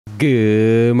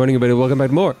Good morning, everybody. Welcome back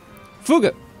to more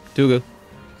Fuga,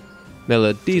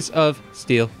 Melodies of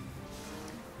Steel.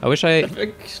 I wish I...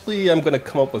 Actually, I'm gonna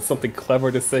come up with something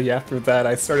clever to say after that.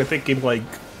 I started thinking, like,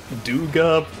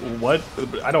 Duga, what?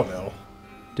 I don't know.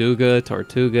 Duga,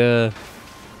 Tortuga,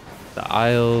 the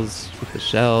Isles with the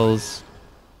shells.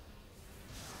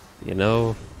 You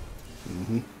know?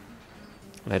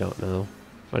 I don't know.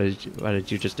 Why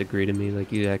did you just agree to me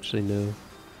like you actually knew?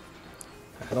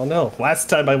 I don't know. Last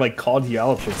time I, like, called you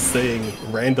out for saying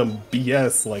random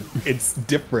BS, like, it's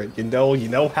different, you know? You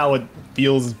know how it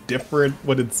feels different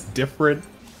when it's different?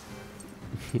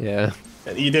 Yeah.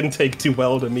 And you didn't take too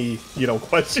well to me, you know,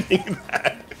 questioning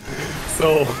that.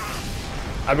 So,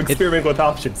 I'm experimenting with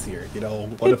options here, you know?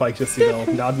 What if I just, you know,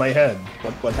 nod my head?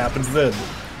 What happens then?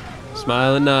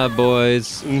 Smile and nod, boys.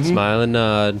 Smile and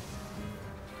nod.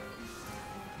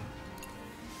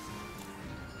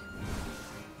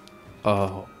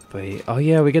 Oh, wait. Oh,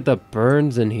 yeah, we get the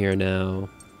burns in here now.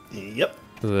 Yep.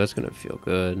 Ooh, that's gonna feel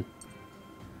good.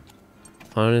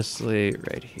 Honestly,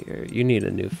 right here. You need a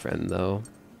new friend, though.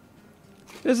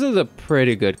 This is a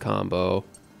pretty good combo.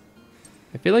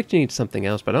 I feel like she needs something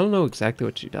else, but I don't know exactly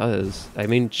what she does. I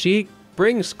mean, she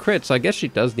brings crits, so I guess she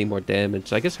does need more damage.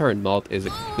 So I guess her and Malt is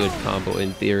a good combo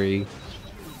in theory.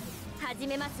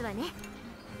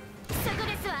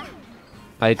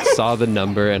 I saw the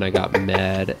number and I got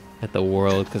mad at the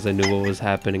world because I knew what was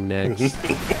happening next.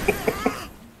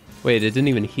 Wait, it didn't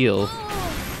even heal.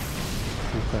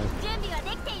 Okay.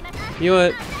 You know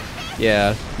what?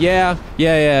 Yeah. Yeah,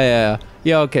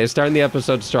 okay, starting the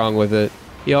episode strong with it.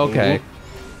 Yeah, okay.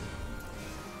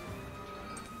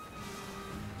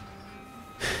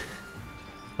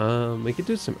 We could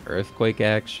do some earthquake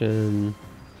action.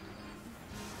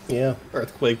 Yeah,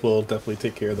 Earthquake will definitely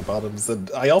take care of the bottoms, and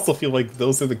I also feel like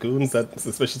those are the goons that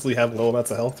suspiciously have low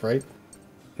amounts of health, right?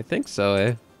 I think so,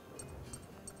 eh?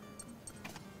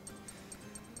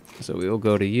 So we will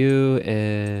go to you,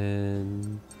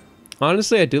 and...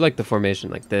 honestly, I do like the formation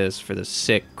like this for the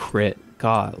sick crit.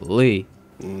 Golly.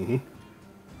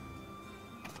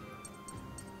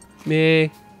 Me.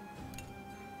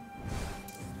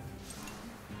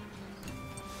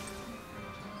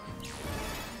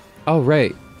 Oh,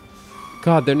 right.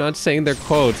 God, they're not saying their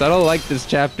quotes. I don't like this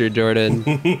chapter, Jordan.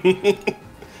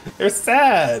 They're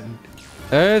sad.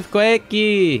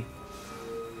 Earthquakey.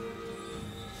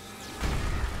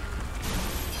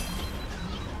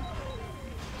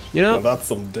 You know, well, that's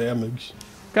some damage.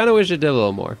 Kind of wish it did a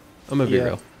little more. I'm gonna be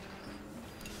real.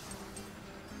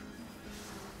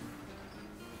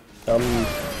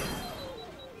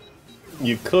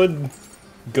 You could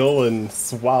go and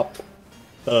swap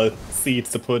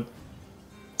seats to put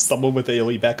someone with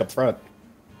AoE back up front.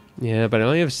 Yeah, but I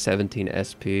only have 17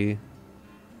 SP.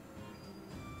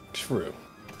 True.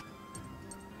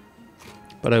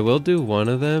 But I will do one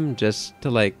of them just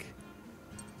to, like,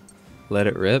 let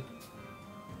it rip.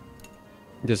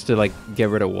 Just to, like, get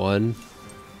rid of one.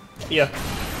 Yeah.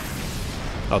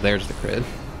 Oh, there's the crit.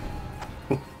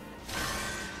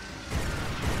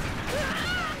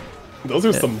 Those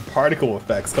are some particle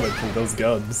effects coming from those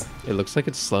guns. It looks like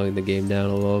it's slowing the game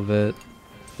down a little bit.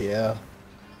 Yeah.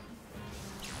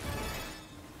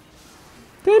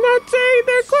 They're not saying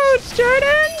their quotes,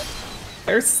 Jordan!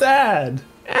 They're sad.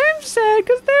 I'm sad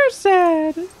because they're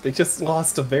sad. They just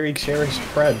lost a very cherished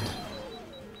friend.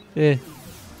 Eh,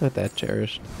 not that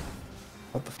cherished.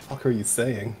 What the fuck are you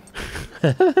saying?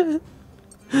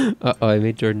 Uh-oh, I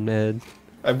made Jordan mad.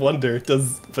 I wonder,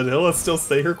 does Vanilla still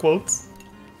say her quotes?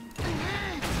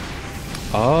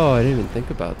 Oh, I didn't even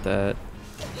think about that.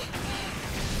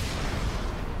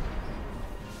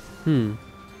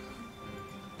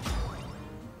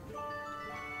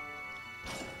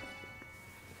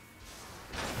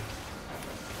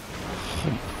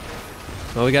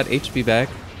 Oh, we got HP back.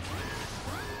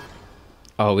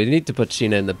 Oh, we need to put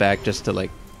Sheena in the back just to, like...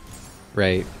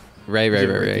 Right.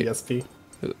 DSP.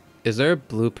 Is there a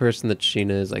blue person that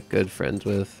Sheena is, like, good friends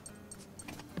with?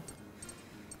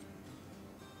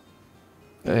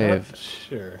 I have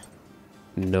sure.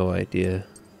 No idea.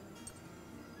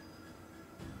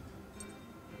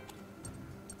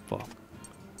 Fuck.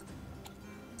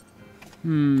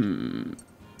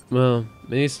 Well,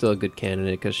 maybe still a good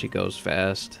candidate because she goes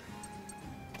fast.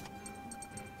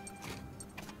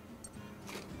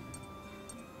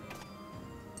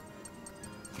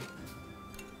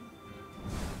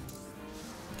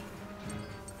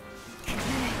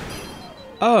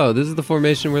 Oh, this is the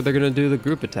formation where they're gonna do the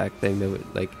group attack thing that we,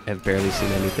 like, have barely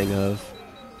seen anything of.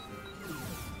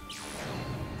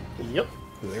 Yep,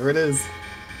 there it is.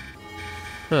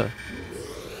 Huh.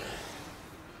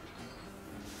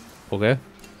 Okay.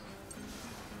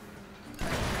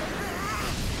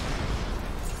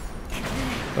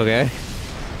 I Okay.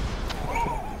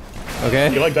 Okay.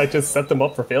 feel like that just set them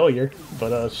up for failure,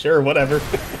 but sure, whatever.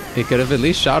 He could have at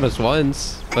least shot us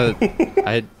once, but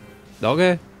I...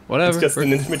 Okay, whatever. It's just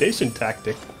an intimidation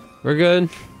tactic. We're good.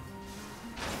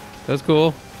 That's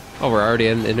cool. Oh, we're already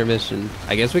in intermission.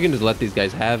 I guess we can just let these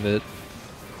guys have it.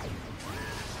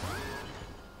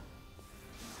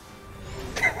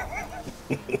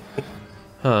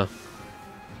 Huh.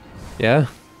 Yeah?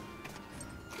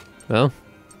 Well.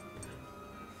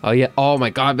 Oh, yeah. Oh,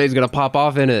 my God. Babe's gonna pop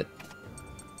off in it.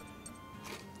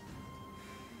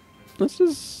 Let's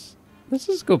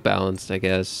just go balanced, I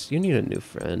guess. You need a new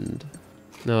friend.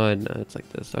 No, it's like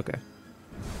this. Okay.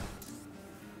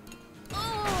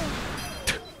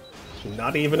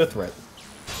 Not even a threat.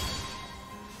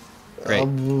 Great.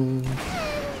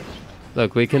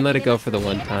 Look, we can let it go for the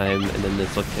one time, and then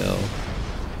this will kill.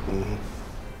 Mm-hmm.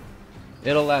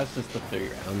 It'll last us the 3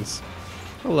 rounds.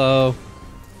 Hello.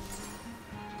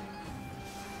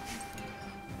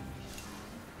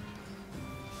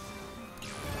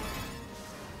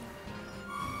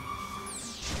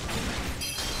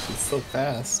 She's so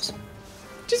fast.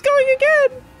 She's going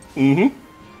again! Mm-hmm.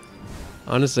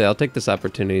 Honestly, I'll take this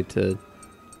opportunity to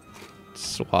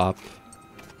swap.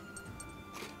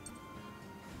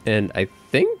 And I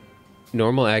think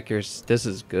normal accuracy, this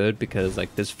is good because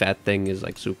like this fat thing is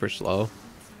like super slow.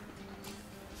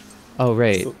 Oh,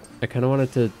 right. So, I kind of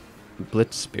wanted to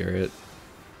blitz spirit.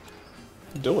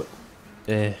 do it.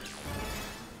 Eh.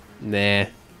 Nah.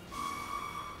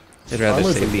 I'd rather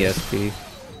Armor's save the a- SP.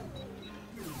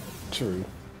 True.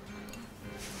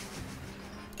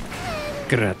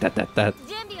 Gratatat.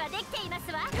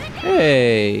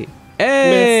 Hey!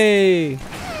 Hey!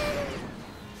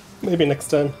 Maybe next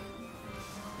time.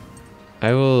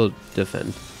 I will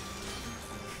defend.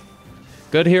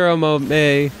 Good hero mode,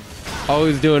 May.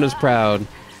 Always doing us proud.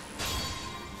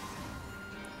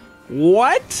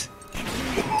 What?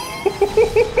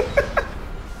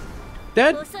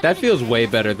 that feels way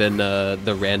better than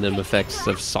the random effects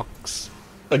of Jsocks.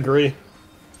 Agree.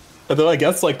 Although I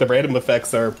guess like the random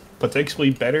effects are potentially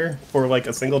better for like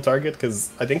a single target because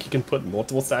I think you can put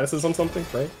multiple statuses on something,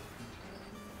 right?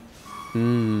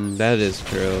 That is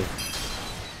true.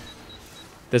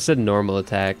 This said normal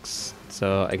attacks,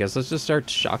 so I guess let's just start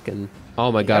shocking.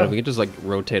 Oh my god, Yeah. if we could just like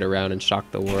rotate around and shock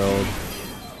the world.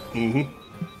 Mm-hmm.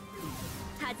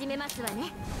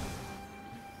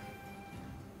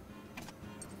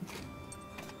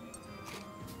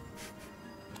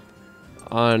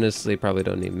 Honestly, probably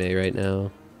don't need May right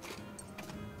now.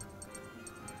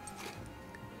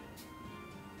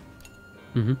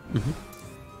 What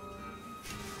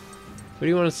do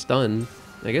you want to stun?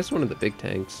 I guess one of the big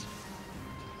tanks.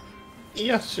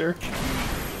 Yeah, sure.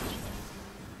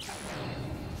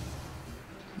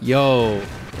 Yo,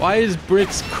 why is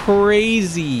Brits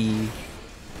crazy?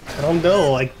 I don't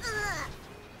know, like...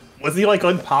 Was he like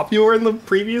unpopular in the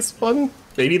previous one?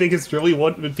 Maybe they just really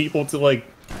wanted people to like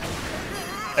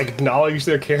acknowledge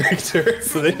their character,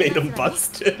 so they made him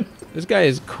busted. This guy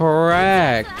is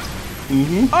cracked.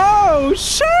 Mm-hmm. Oh,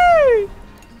 shit!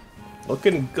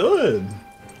 Looking good.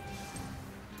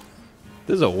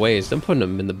 This is a waste. I'm putting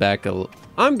him in the back of...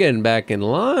 I'm getting back in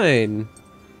line.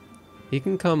 He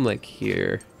can come like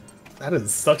here. That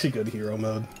is such a good hero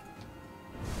mode.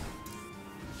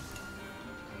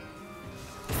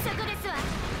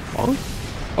 Bonk.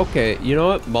 Okay, you know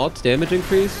what? Malt's damage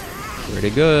increase?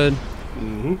 Pretty good.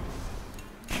 Mm-hmm.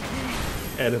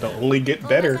 And it'll only get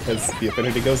better as the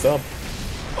affinity goes up.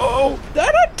 Oh,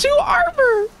 that had 2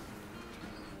 armor!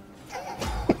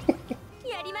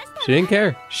 She didn't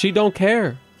care. She don't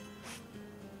care.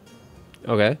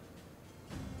 Okay.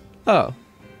 Oh.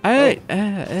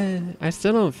 I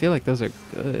still don't feel like those are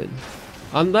good.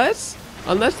 Unless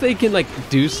they can like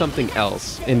do something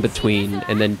else in between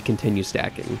and then continue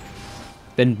stacking.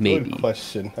 Then maybe. Good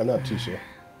question. I'm not too sure.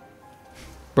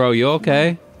 Bro, you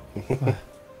okay?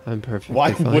 I'm perfectly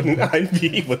Why fine. wouldn't I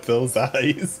be with those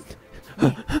eyes?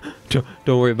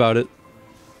 Don't worry about it.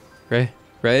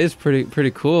 Ray is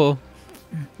pretty cool.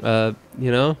 You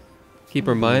know, keep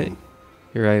her mind.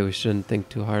 You're right. We shouldn't think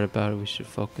too hard about it. We should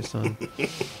focus on.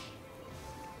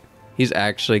 He's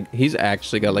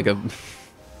actually got like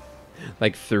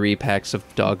like 3 packs of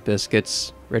dog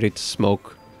biscuits ready to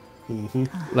smoke.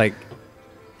 Like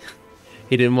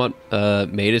he didn't want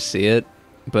May to see it,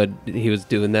 but he was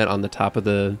doing that on the top of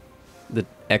the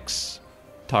X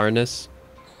Tarnus.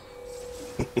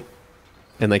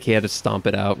 And like he had to stomp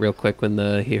it out real quick when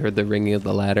he heard the ringing of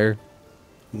the ladder.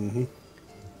 I'm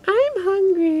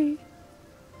hungry.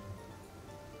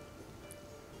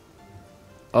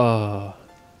 Oh,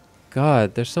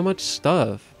 God, there's so much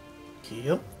stuff.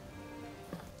 Yep.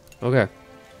 Okay.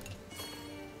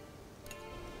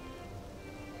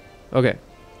 Okay.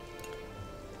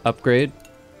 Upgrade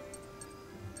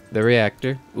the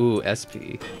reactor. Ooh,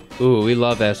 SP. Ooh, we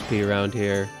love SP around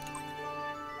here.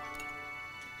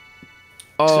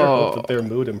 Sure hope Oh. that their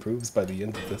mood improves by the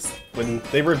end of this. When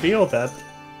they reveal that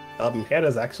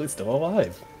Hannah's actually still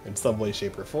alive in some way,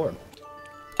 shape, or form.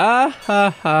 Ah ha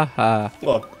ha ha.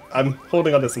 Look, I'm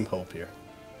holding on to some hope here.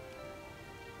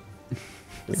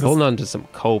 Holding on to some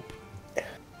cope.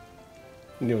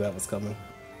 Knew that was coming.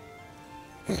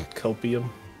 Copium.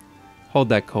 Hold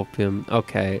that copium.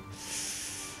 Okay.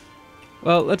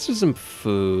 Well, let's do some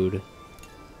food.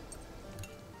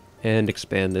 And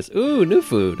expand this. Ooh, new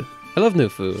food. I love new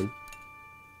food.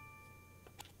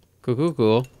 Cool, cool,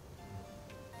 cool.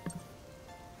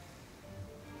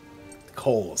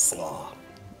 Coleslaw.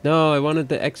 No, I wanted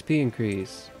the XP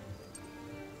increase.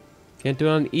 Can't do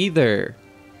it on either.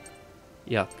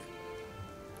 Yuck.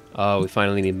 Oh, we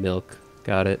finally need milk.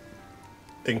 Got it.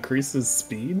 Increases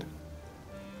speed?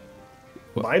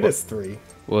 What? -3.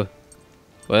 What?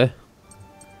 What?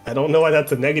 I don't know why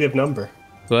that's a negative number.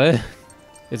 What?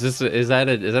 Is that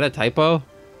a typo?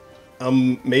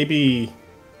 Maybe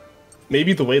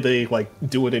the way they like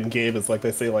do it in game is like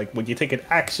they say like when you take an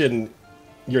action,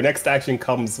 your next action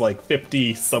comes like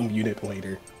 50 some unit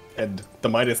later, and the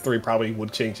 -3 probably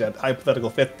would change that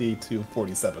hypothetical 50 to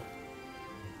 47.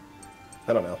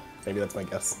 I don't know. Maybe that's my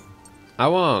guess. I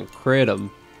want crit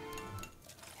 'em.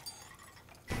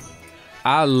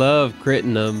 I love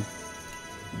critting them.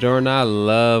 Jordan, I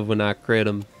love when I crit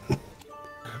them.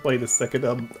 Wait a second.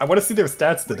 I want to see their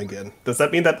stats then again. Does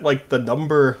that mean that like the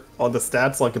number on the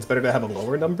stats, like it's better to have a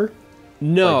lower number?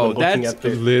 No, Like, when looking that's at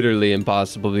their- literally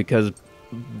impossible because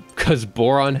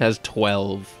Boron has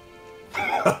 12.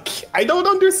 I don't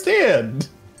understand.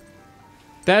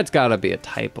 That's gotta be a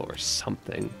typo or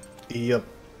something. Yep.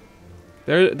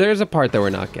 There's a part that we're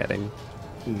not getting.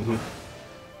 Mm-hmm.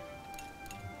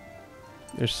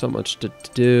 There's so much to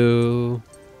do.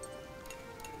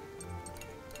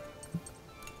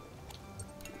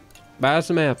 Buy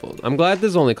some apples. I'm glad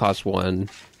this only costs 1.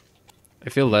 I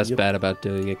feel less bad about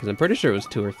doing it because I'm pretty sure it was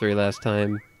 2 or 3 last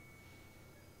time.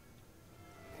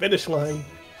 Finish line.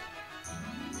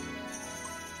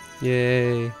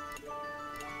 Yay.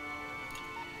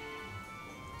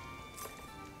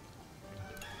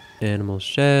 Animal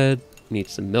shed. Need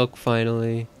some milk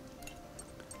finally.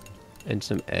 And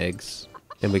some eggs.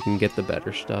 And we can get the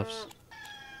better stuffs.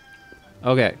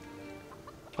 Okay.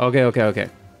 Okay.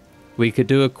 We could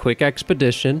do a quick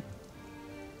expedition.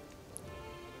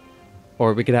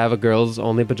 Or we could have a girls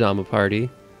only pajama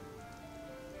party.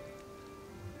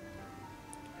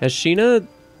 Has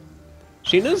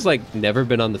Sheena's like never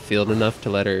been on the field enough to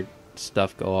let her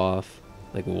stuff go off.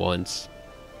 Like once.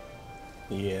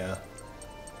 Yeah.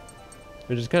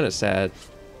 Which is kind of sad.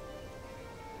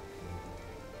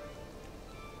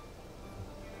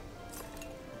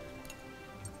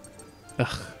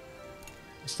 Ugh.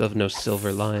 I still have no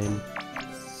silver line.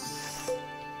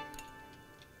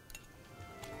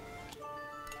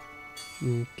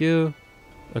 Thank you.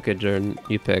 Okay, Jordan,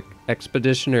 you pick.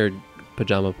 Expedition or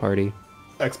pajama party?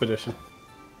 Expedition.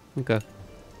 Okay.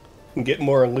 Get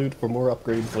more loot for more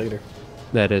upgrades later.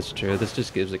 That is true. This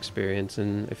just gives experience,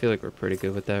 and I feel like we're pretty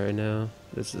good with that right now.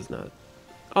 This is not...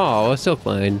 Oh, a silk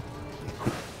line.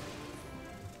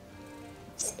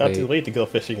 It's not too late to go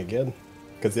fishing again.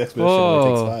 Because the expedition only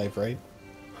takes 5, right?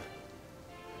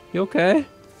 You okay?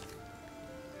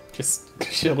 Just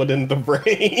chilling in the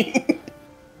rain.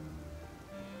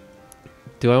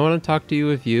 Do I want to talk to you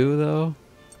with you, though?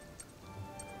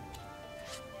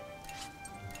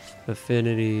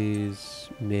 Affinities.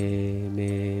 May.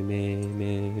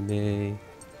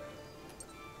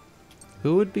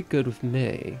 Who would be good with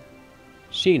May?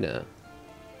 Sheena.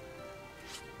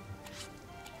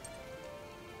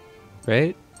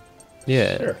 Right?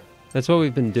 Yeah. Sure. That's what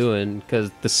we've been doing,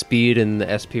 because the speed and the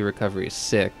SP recovery is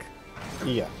sick.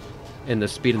 Yeah. And the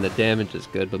speed and the damage is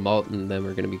good, but Malt and them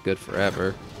are going to be good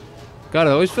forever. God,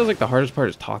 it always feels like the hardest part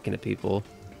is talking to people.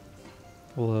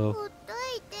 Hello.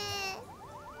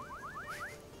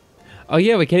 Oh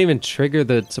yeah, we can't even trigger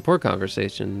the support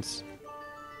conversations.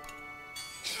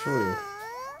 True.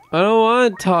 I don't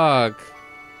want to talk.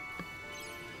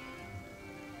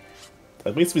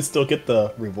 At least we still get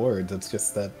the rewards. It's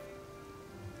just that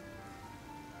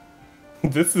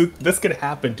this can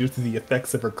happen due to the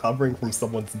effects of recovering from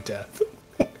someone's death.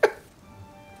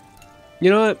 You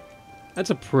know what?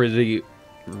 That's a pretty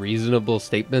reasonable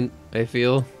statement, I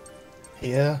feel.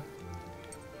 Yeah.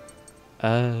 Do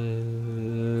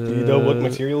you know what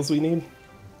materials we need?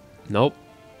 Nope.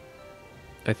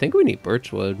 I think we need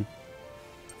birchwood.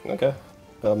 Okay.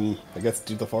 I guess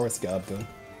do the forest god then.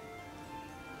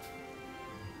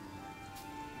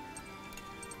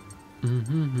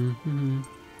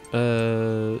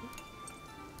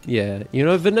 Yeah. You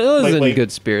know, Vanilla's in Wait.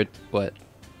 good spirit. What?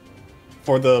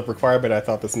 For the requirement, I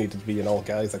thought this needed to be an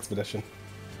all-guys expedition.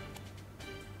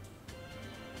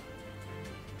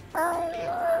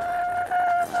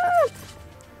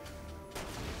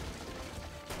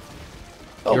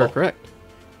 Oh, You're well. correct.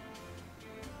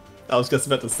 I was just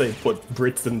about to say, put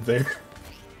Brits in there.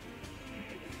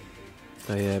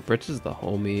 Oh yeah, Brits is the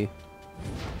homie.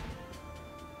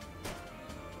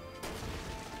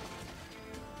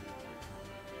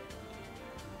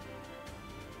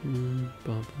 Bum,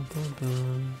 bum, bum,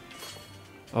 bum.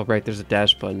 Oh right, there's a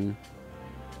dash button.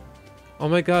 Oh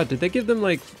my god, did they give them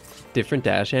like different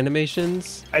dash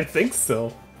animations? I think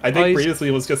so. I think he's- previously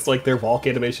it was just like their walk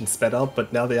animation sped up,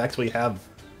 but now they actually have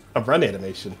a run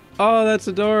animation. Oh, that's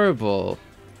adorable.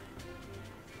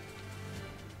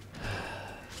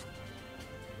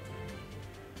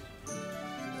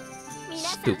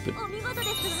 Stupid.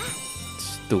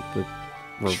 Stupid.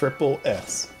 Well, Triple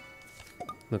S.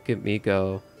 look at me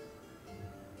go.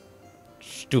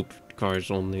 Stupid guys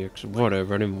only.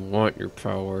 Whatever, I didn't want your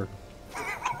power.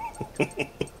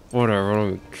 Whatever, I don't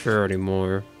even care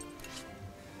anymore.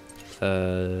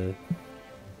 They're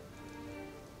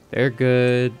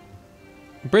good.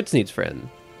 Brits needs friend.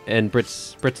 And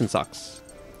Brits and Socks.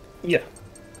 Yeah.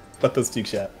 Let those two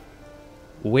chat.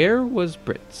 Where was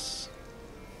Brits?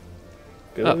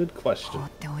 Good question.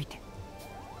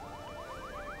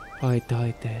 I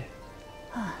died there.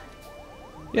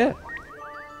 Yeah.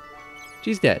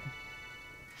 She's dead.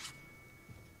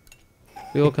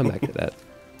 We will come back to that.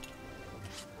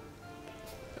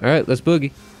 Alright, let's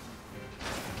boogie.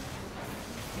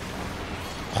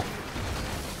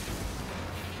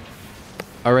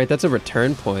 Alright, that's a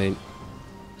return point.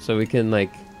 So we can,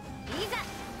 like...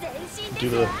 Do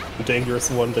the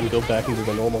dangerous one, then go back into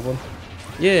the normal one.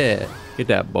 Yeah, get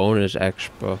that bonus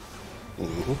extra.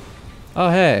 Oh,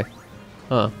 hey.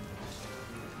 Huh.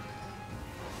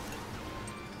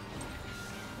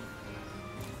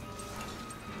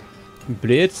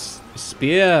 Blitz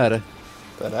spear.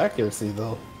 That accuracy,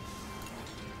 though.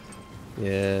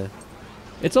 Yeah.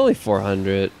 It's only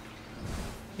 400.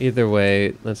 Either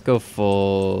way, let's go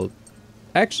full...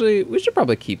 Actually, we should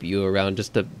probably keep you around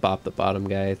just to bop the bottom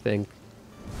guy, I think.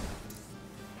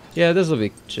 Yeah, this will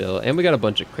be chill. And we got a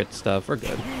bunch of crit stuff. We're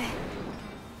good.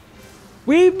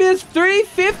 We missed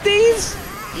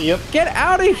 350s? Yep. Get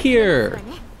out of here!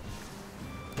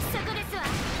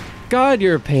 God,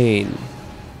 you're a pain.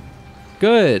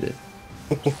 Good.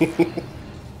 I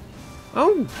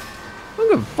don't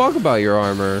give a fuck about your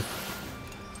armor.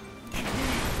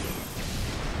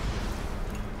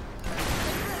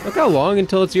 Look how long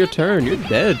until it's your turn. You're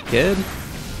dead, kid.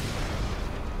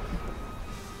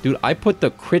 Dude, I put the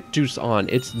crit juice on.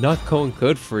 It's not going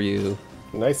good for you.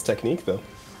 Nice technique, though.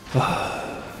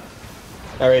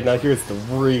 Alright, now here's the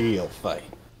real fight.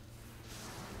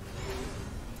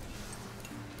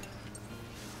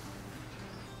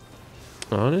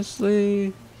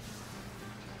 Honestly,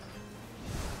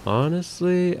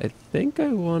 I think I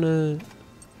want to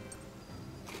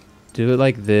do it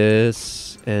like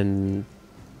this and...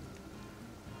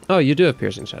 Oh, you do have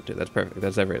piercing shot too. That's perfect.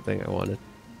 That's everything I wanted.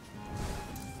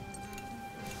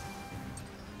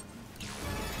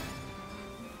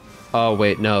 Oh,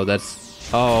 wait, no, that's...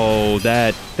 Oh,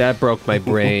 that broke my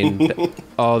brain.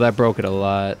 Oh, that broke it a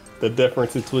lot. The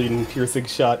difference between piercing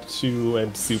shot 2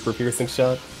 and super piercing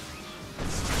shot.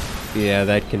 Yeah,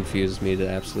 that confused me to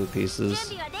absolute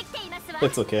pieces.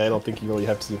 It's okay, I don't think you really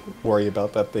have to worry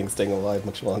about that thing staying alive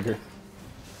much longer.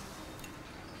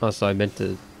 Also, I meant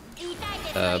to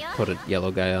put a yellow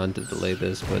guy on to delay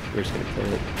this, but we're just gonna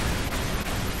kill it.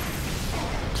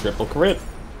 Triple crit.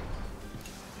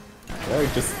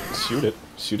 Alright, just shoot it.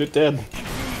 Shoot it dead.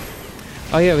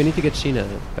 Oh yeah, we need to get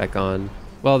Sheena back on.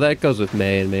 Well, that goes with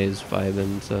May, and May's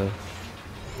vibing, so...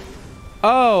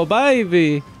 Oh,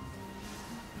 baby!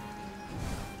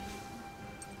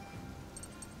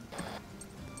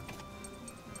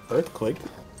 Earthquake.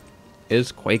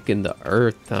 It's quaking the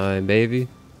earth time, baby.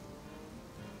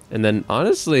 And then,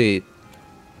 honestly,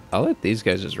 I'll let these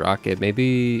guys just rock it.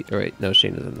 Maybe... Or wait, no,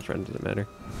 Sheena's in the front, doesn't matter.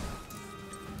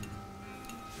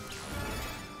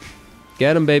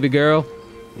 Get him, baby girl.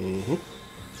 Mm-hmm.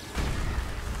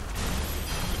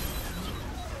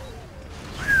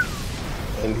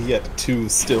 And yet two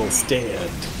still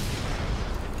stand.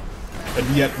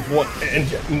 And yet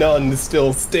none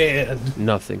still stand.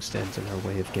 Nothing stands in our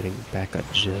way of getting back at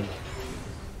Jill.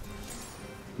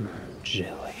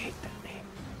 Jill, I hate that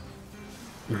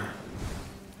name.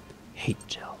 Hate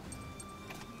gel.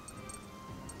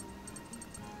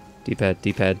 D-pad,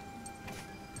 D-pad.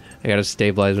 I gotta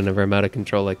stabilize whenever I'm out of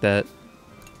control like that.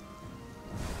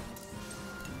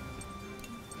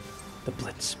 The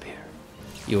Blitz Spear.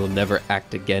 You will never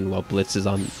act again while Blitz is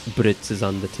on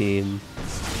the team.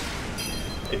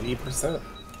 80%.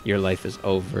 Your life is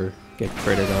over. Get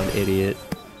critted on, idiot.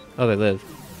 Oh, they live.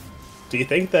 Do you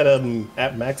think that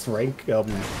at max rank it'll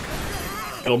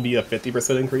be a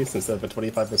 50% increase instead of a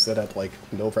 25% at like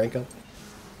no rank up?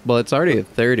 Well, it's already at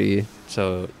 30,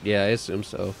 so yeah, I assume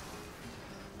so.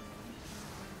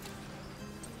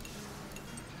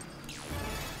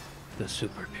 The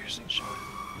super piercing shot.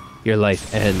 Your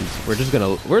life ends. We're just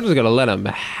gonna let him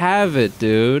have it,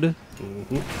 dude.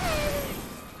 Mm-hmm.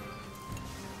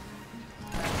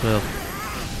 Well,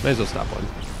 might as well stop one.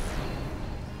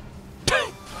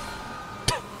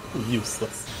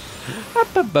 Useless.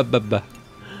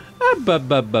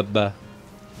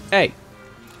 Hey,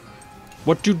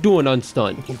 what you doing on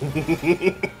stun?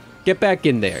 Get back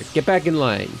in there. Get back in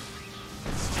line.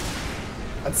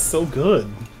 That's so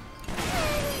good.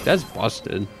 That's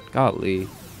busted. Golly.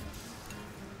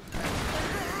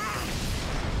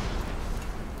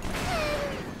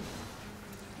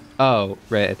 Oh,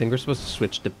 right. I think we're supposed to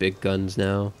switch to big guns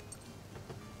now.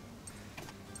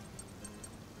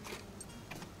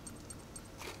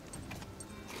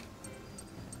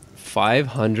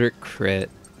 $500 crit.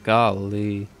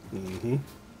 Golly. Mm-hmm.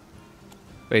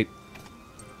 Wait.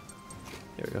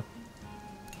 There we go.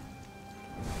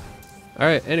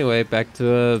 Alright, anyway, back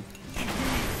to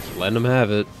letting them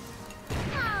have it.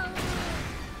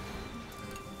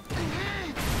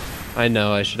 I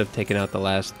know, I should have taken out the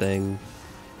last thing.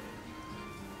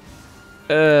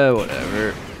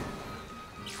 Whatever.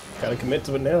 Gotta commit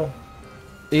to it now.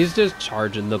 He's just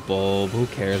charging the bulb. Who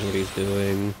cares what he's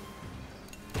doing?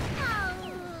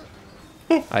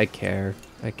 I care.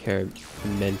 I care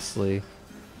immensely.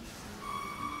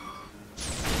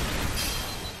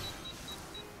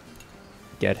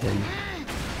 Get him.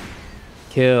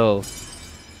 Kill.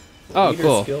 Oh, Leader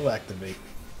cool. Skill activate.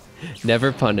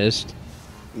 Never punished.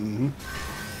 Mm-hmm.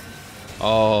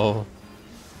 Oh.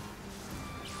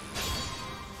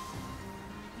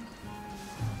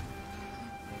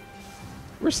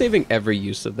 We're saving every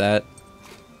use of that.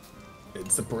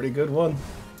 It's a pretty good one.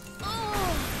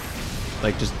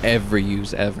 Like, just every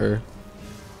use ever.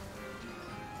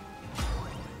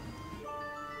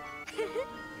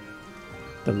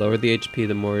 The lower the HP,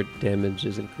 the more damage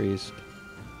is increased.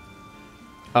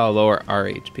 Oh, lower our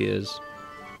HP is.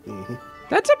 Mm-hmm.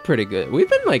 That's a pretty good... We've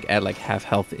been, like, at, like, half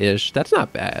health-ish. That's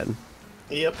not bad.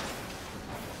 Yep.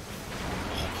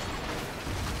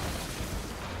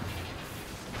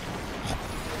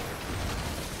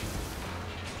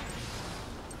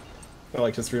 I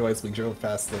just realized we drove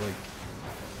past the like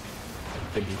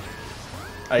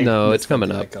thingy. No, it's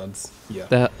coming up. Icons.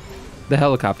 Yeah. The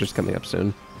helicopter's coming up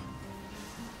soon.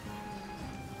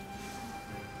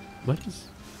 What is...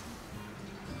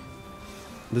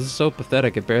 This is so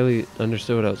pathetic. I barely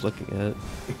understood what I was looking at.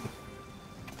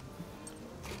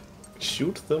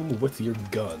 Shoot them with your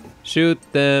gun. Shoot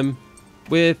them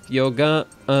with your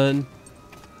gun.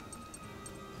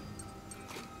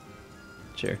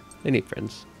 Sure. They need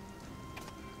friends.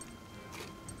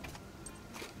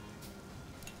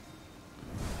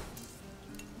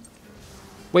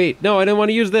 Wait, no, I didn't want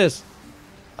to use this.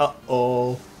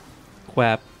 Uh-oh.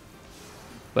 Quap.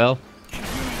 Well.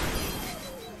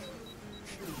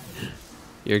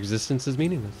 Your existence is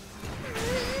meaningless.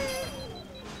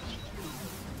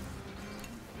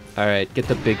 Alright, get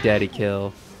the Big Daddy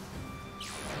kill.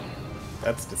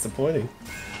 That's disappointing.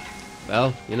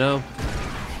 Well, you know.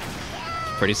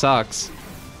 Pretty Jsocks.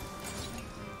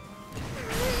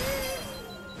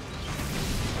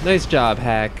 Nice job,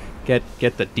 Hack.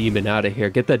 Get the demon out of here.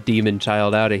 Get the demon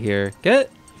child out of here. Get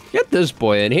this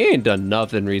boy in. He ain't done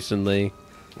nothing recently.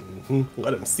 Mm-hmm.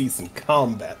 Let him see some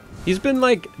combat. He's been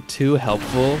like too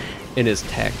helpful in his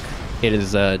tech. In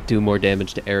his do more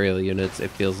damage to aerial units, it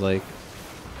feels like.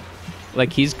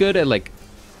 Like he's good at like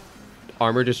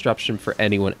armor disruption for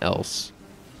anyone else.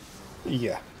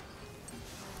 Yeah.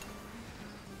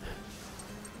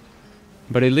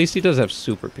 But at least he does have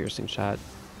super piercing shot.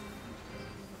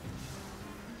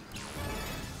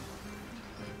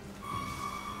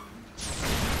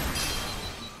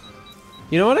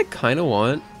 You know what I kind of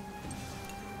want?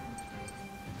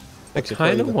 I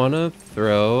kind of want to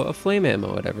throw a flame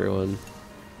ammo at everyone.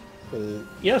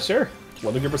 Yeah, sure.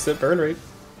 100% burn rate.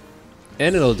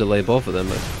 And it'll delay both of them.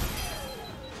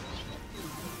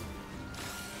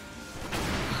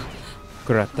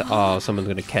 Oh, someone's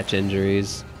going to catch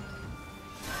injuries.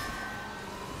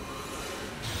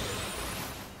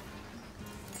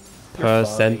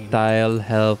 Percentile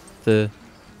health.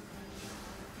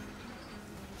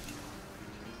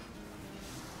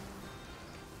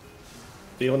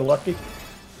 Feeling lucky?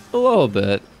 A little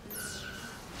bit.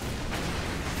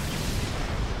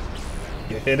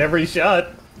 You hit every shot.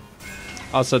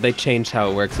 Also, they changed how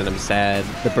it works, and I'm sad.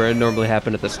 The burn normally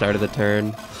happened at the start of the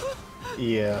turn.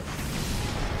 Yeah.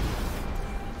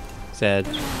 Sad.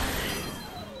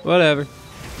 Whatever.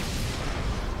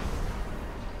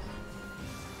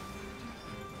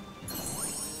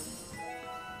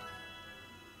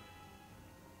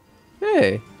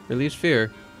 Hey, release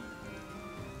fear.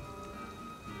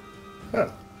 Huh.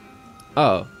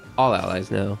 Oh, all allies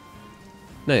now.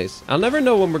 Nice. I'll never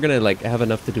know when we're gonna like have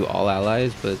enough to do all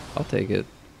allies, but I'll take it.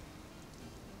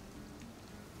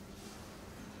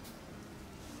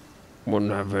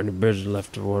 Wouldn't have any business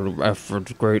left to want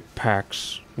effort. Great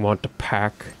packs. You want the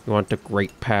pack? You want the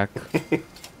great pack?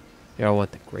 Yeah, I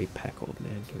want the great pack, old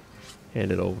man.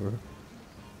 Hand it over.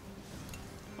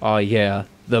 Oh yeah,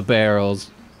 the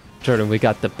barrels. Jordan, we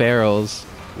got the barrels.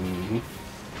 Mm-hmm.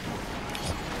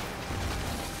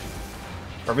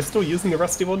 Are we still using the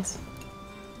rusty ones?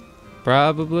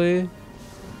 Probably.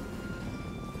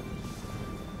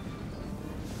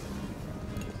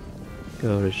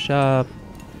 Go to shop.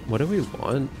 What do we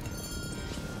want?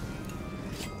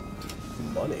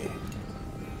 Money.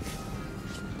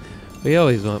 We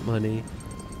always want money.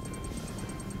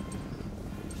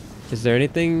 Is there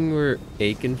anything we're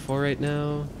aching for right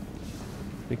now?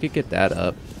 We could get that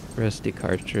up. Rusty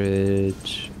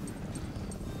cartridge.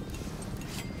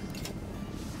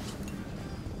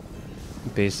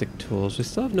 Basic tools. We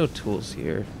still have no tools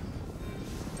here.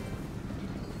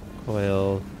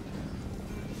 Coil.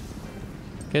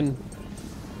 Can...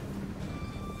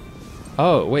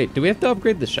 Oh, wait. Do we have to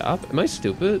upgrade the shop? Am I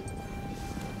stupid?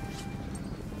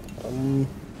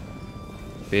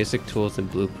 Basic tools and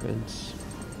blueprints.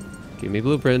 Give me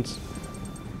blueprints.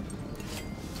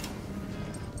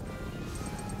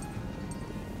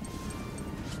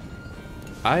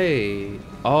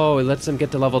 Oh, it lets them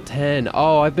get to level 10.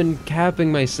 Oh, I've been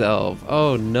capping myself.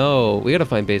 Oh no, we gotta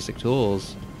find basic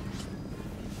tools.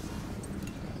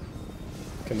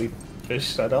 Can we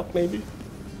fish that up, maybe?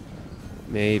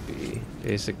 Maybe.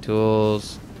 Basic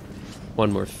tools.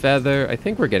 One more feather. I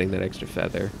think we're getting that extra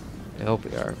feather. I hope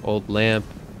we are. Old lamp.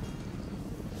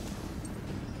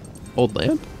 Old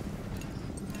lamp?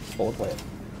 Old lamp.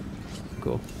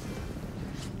 Cool.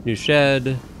 New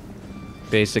shed.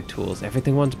 Basic tools.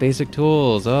 Everything wants basic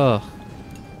tools. Oh.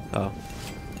 Oh.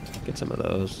 Get some of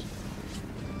those.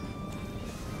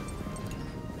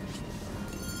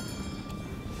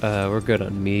 We're good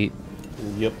on meat.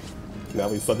 Yep. Now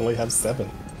we suddenly have 7.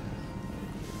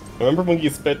 Remember when you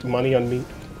spent money on meat?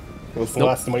 It was the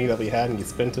last money that we had and you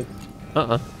spent it?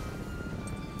 Uh-uh.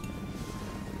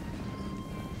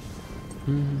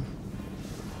 Hmm.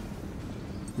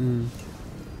 Hmm.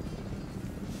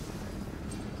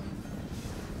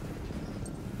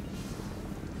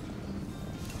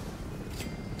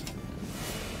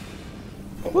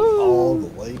 All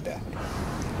the way back.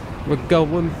 We're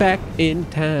going back in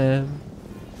time.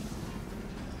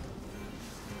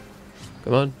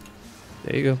 Come on.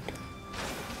 There you go.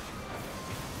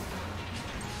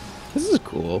 This is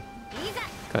cool.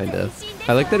 Kind of.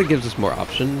 I like that it gives us more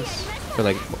options. For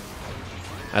like,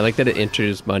 I like that it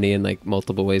introduced money and like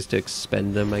multiple ways to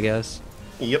expend them, I guess.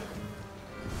 Yep.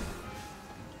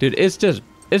 Dude, it's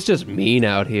just mean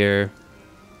out here.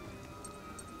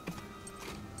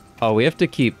 Oh, we have to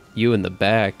keep you in the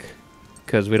back.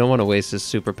 Because we don't want to waste his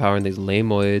superpower on these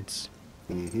lamoids.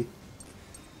 Mm-hmm.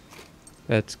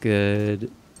 That's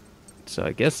good. So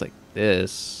I guess like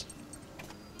this.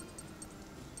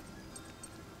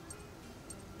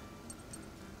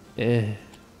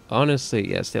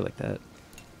 Honestly, yeah, stay like that.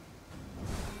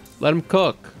 Let him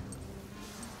cook.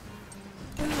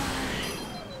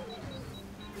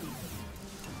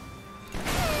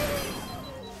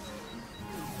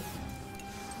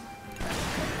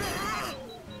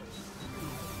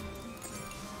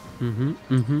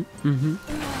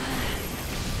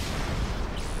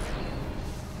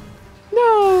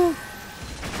 No!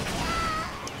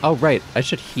 Oh, right. I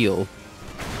should heal.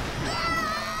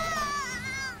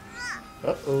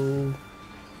 Uh-oh.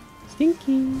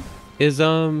 Stinky. Is,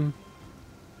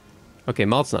 okay,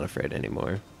 Malt's not afraid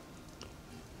anymore.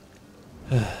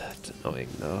 It's annoying,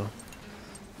 though.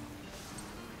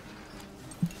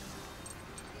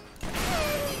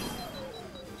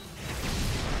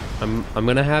 I'm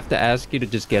gonna have to ask you to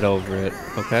just get over it,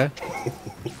 okay?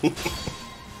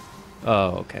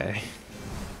 Oh, okay.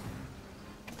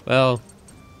 Well,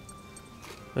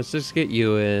 let's just get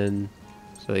you in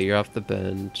so that you're off the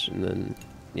bench, and then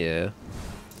Yeah.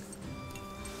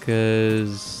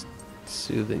 Cause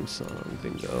soothing song,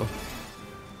 bingo.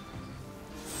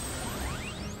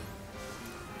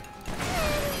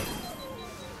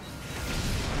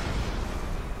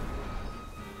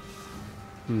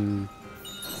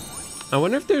 I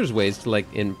wonder if there's ways to like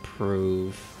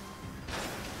improve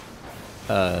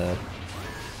the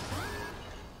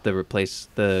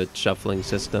shuffling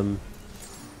system.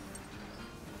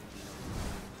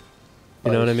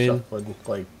 You know what I mean? Shuffling,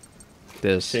 like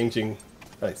This. changing.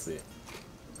 I see.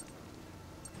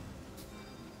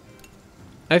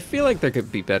 I feel like there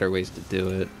could be better ways to do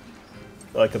it.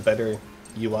 Like a better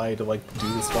UI to like do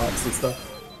the swaps and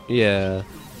stuff. Yeah.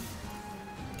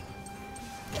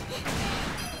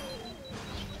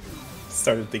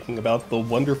 Started thinking about the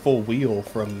wonderful wheel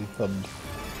from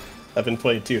I've been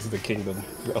playing Tears of the Kingdom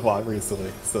a lot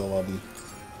recently, so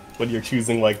when you're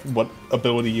choosing like what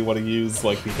ability you want to use,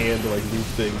 like the hand to like move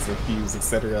things or fuse,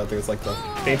 etc., there's like the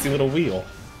fancy little wheel.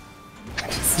 I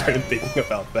just started thinking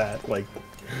about that, like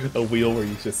a wheel where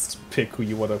you just pick who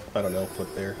you want to, I don't know,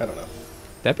 put there. I don't know.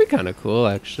 That'd be kind of cool,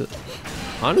 actually.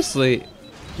 Honestly,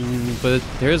 but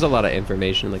there is a lot of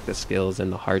information, like the skills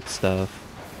and the heart stuff.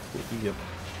 Yep.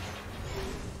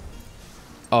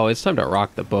 Oh, it's time to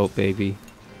rock the boat, baby.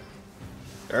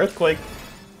 Earthquake.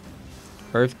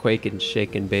 Earthquake and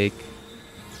shake and bake.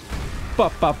 Ba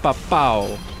ba ba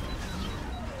bow.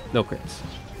 No crits.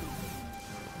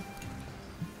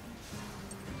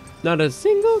 Not a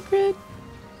single crit.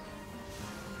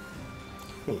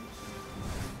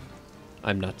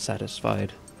 I'm not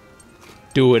satisfied.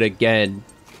 Do it again.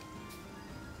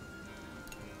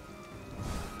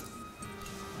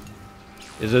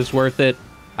 Is this worth it?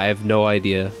 I have no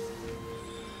idea.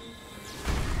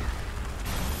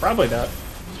 Probably not.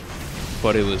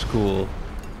 But it was cool.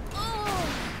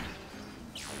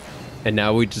 And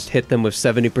now we just hit them with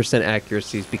 70%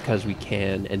 accuracies because we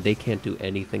can, and they can't do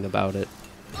anything about it.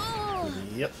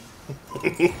 Yep.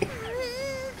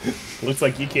 Looks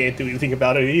like you can't do anything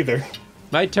about it either.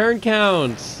 My turn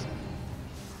counts!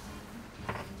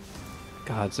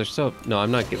 Gods, they're so... No, I'm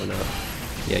not giving up.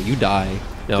 Yeah, you die.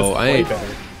 No, I ain't.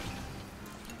 Better.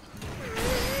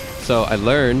 So I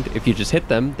learned if you just hit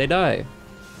them, they die.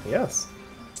 Yes.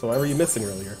 So why were you missing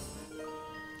earlier?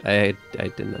 I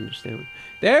didn't understand.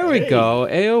 There we go.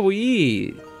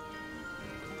 AoE.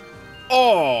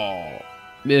 Oh,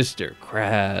 Mr.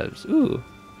 Krabs. Ooh.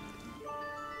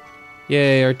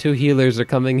 Yay, our two healers are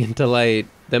coming into light.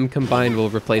 Them combined will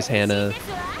replace Hannah.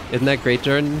 Isn't that great,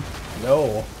 Jordan?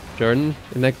 No. Jordan,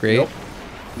 isn't that great? Nope.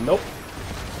 Nope.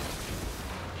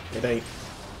 It ain't.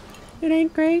 It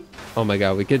ain't great. Oh my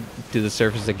god, we could do the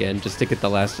surface again just to get the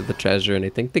last of the treasure, and I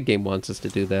think the game wants us to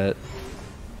do that.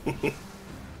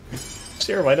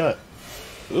 Sure, why not?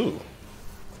 Ooh.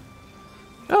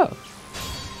 Oh.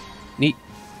 Neat.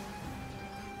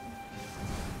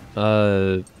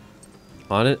 On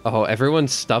it. Oh,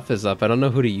 everyone's stuff is up. I don't know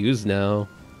who to use now.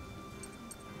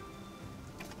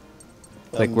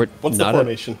 Like we're what's not the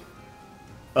formation?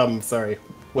 Sorry.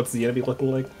 What's the enemy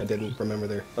looking like? I didn't remember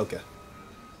there. Okay.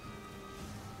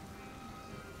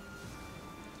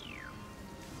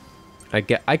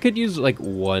 I could use like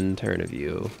one turn of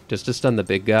you just to stun the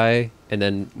big guy, and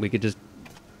then we could just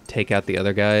take out the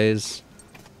other guys.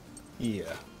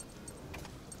 Yeah.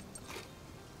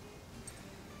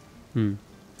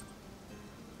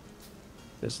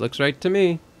 This looks right to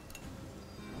me.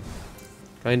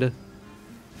 Kinda.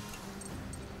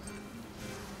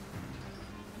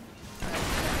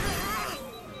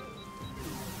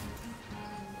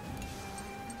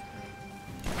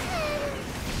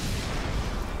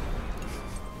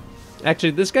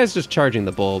 Actually, this guy's just charging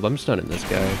the bulb. I'm stunning this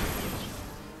guy.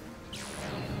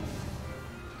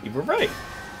 You were right.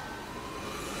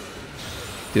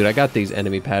 Dude, I got these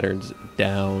enemy patterns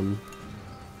down.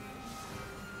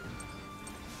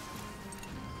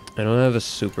 I don't have a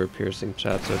super piercing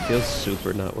shot, so it feels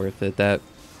super not worth it. That...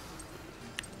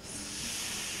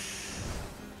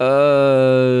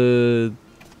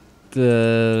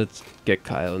 let's get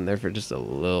Kyle in there for just a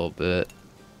little bit.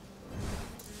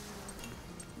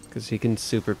 Because he can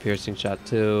super piercing shot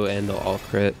too, and they'll all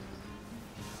crit.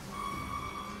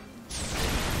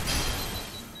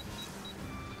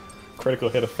 Critical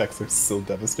hit effects are so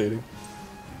devastating.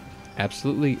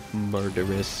 Absolutely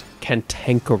murderous,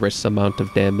 cantankerous amount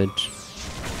of damage.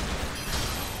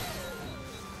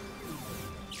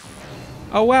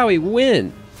 Oh wow, he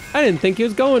win! I didn't think he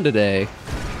was going today.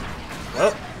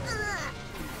 Well,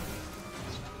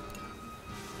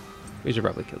 We should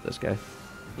probably kill this guy.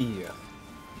 yeah.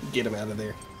 Get him out of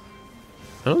there.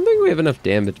 I don't think we have enough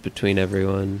damage between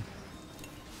everyone.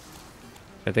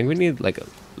 I think we need like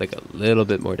like a little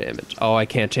bit more damage. Oh, I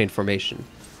can't change formation.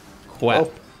 Quap.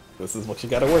 Well, this is what you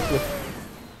gotta work with.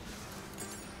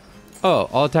 Oh,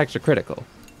 all attacks are critical.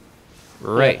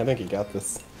 Right. Yeah, I think you got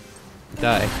this.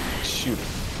 Die. Shoot.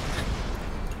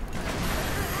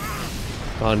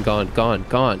 Gone, gone, gone,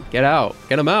 gone. Get out.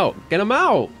 Get him out. Get him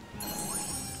out.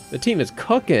 The team is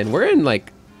cooking. We're in,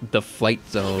 like, the flight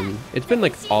zone. It's been,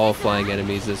 like, all flying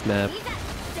enemies this map.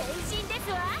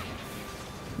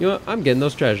 You know what? I'm getting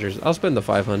those treasures. I'll spend the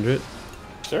 500.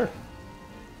 Sure.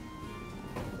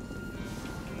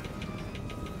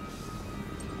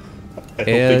 I hope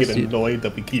they get annoyed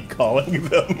that we keep calling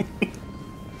them.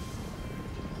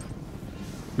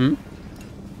 Hmm?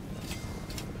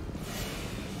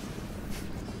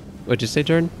 What'd you say,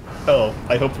 Jordan? Oh,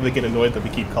 I hope they get annoyed that we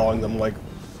keep calling them, like,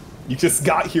 you just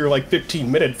got here like 15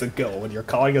 minutes ago and you're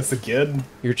calling us again?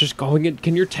 You're just going in.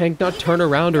 Can your tank not turn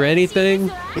around or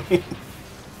anything?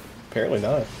 Apparently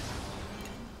not.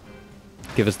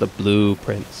 Give us the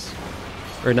blueprints.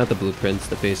 Or not the blueprints,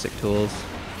 the basic tools.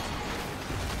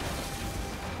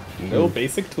 No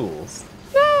basic tools.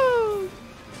 No!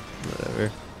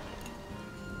 Whatever.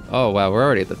 Oh wow, we're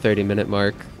already at the 30-minute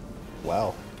mark.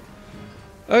 Wow.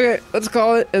 Okay, let's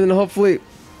call it, and then hopefully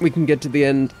we can get to the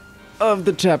end of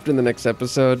the chapter in the next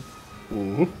episode.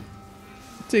 Mm-hmm.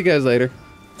 See you guys later.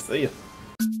 See ya.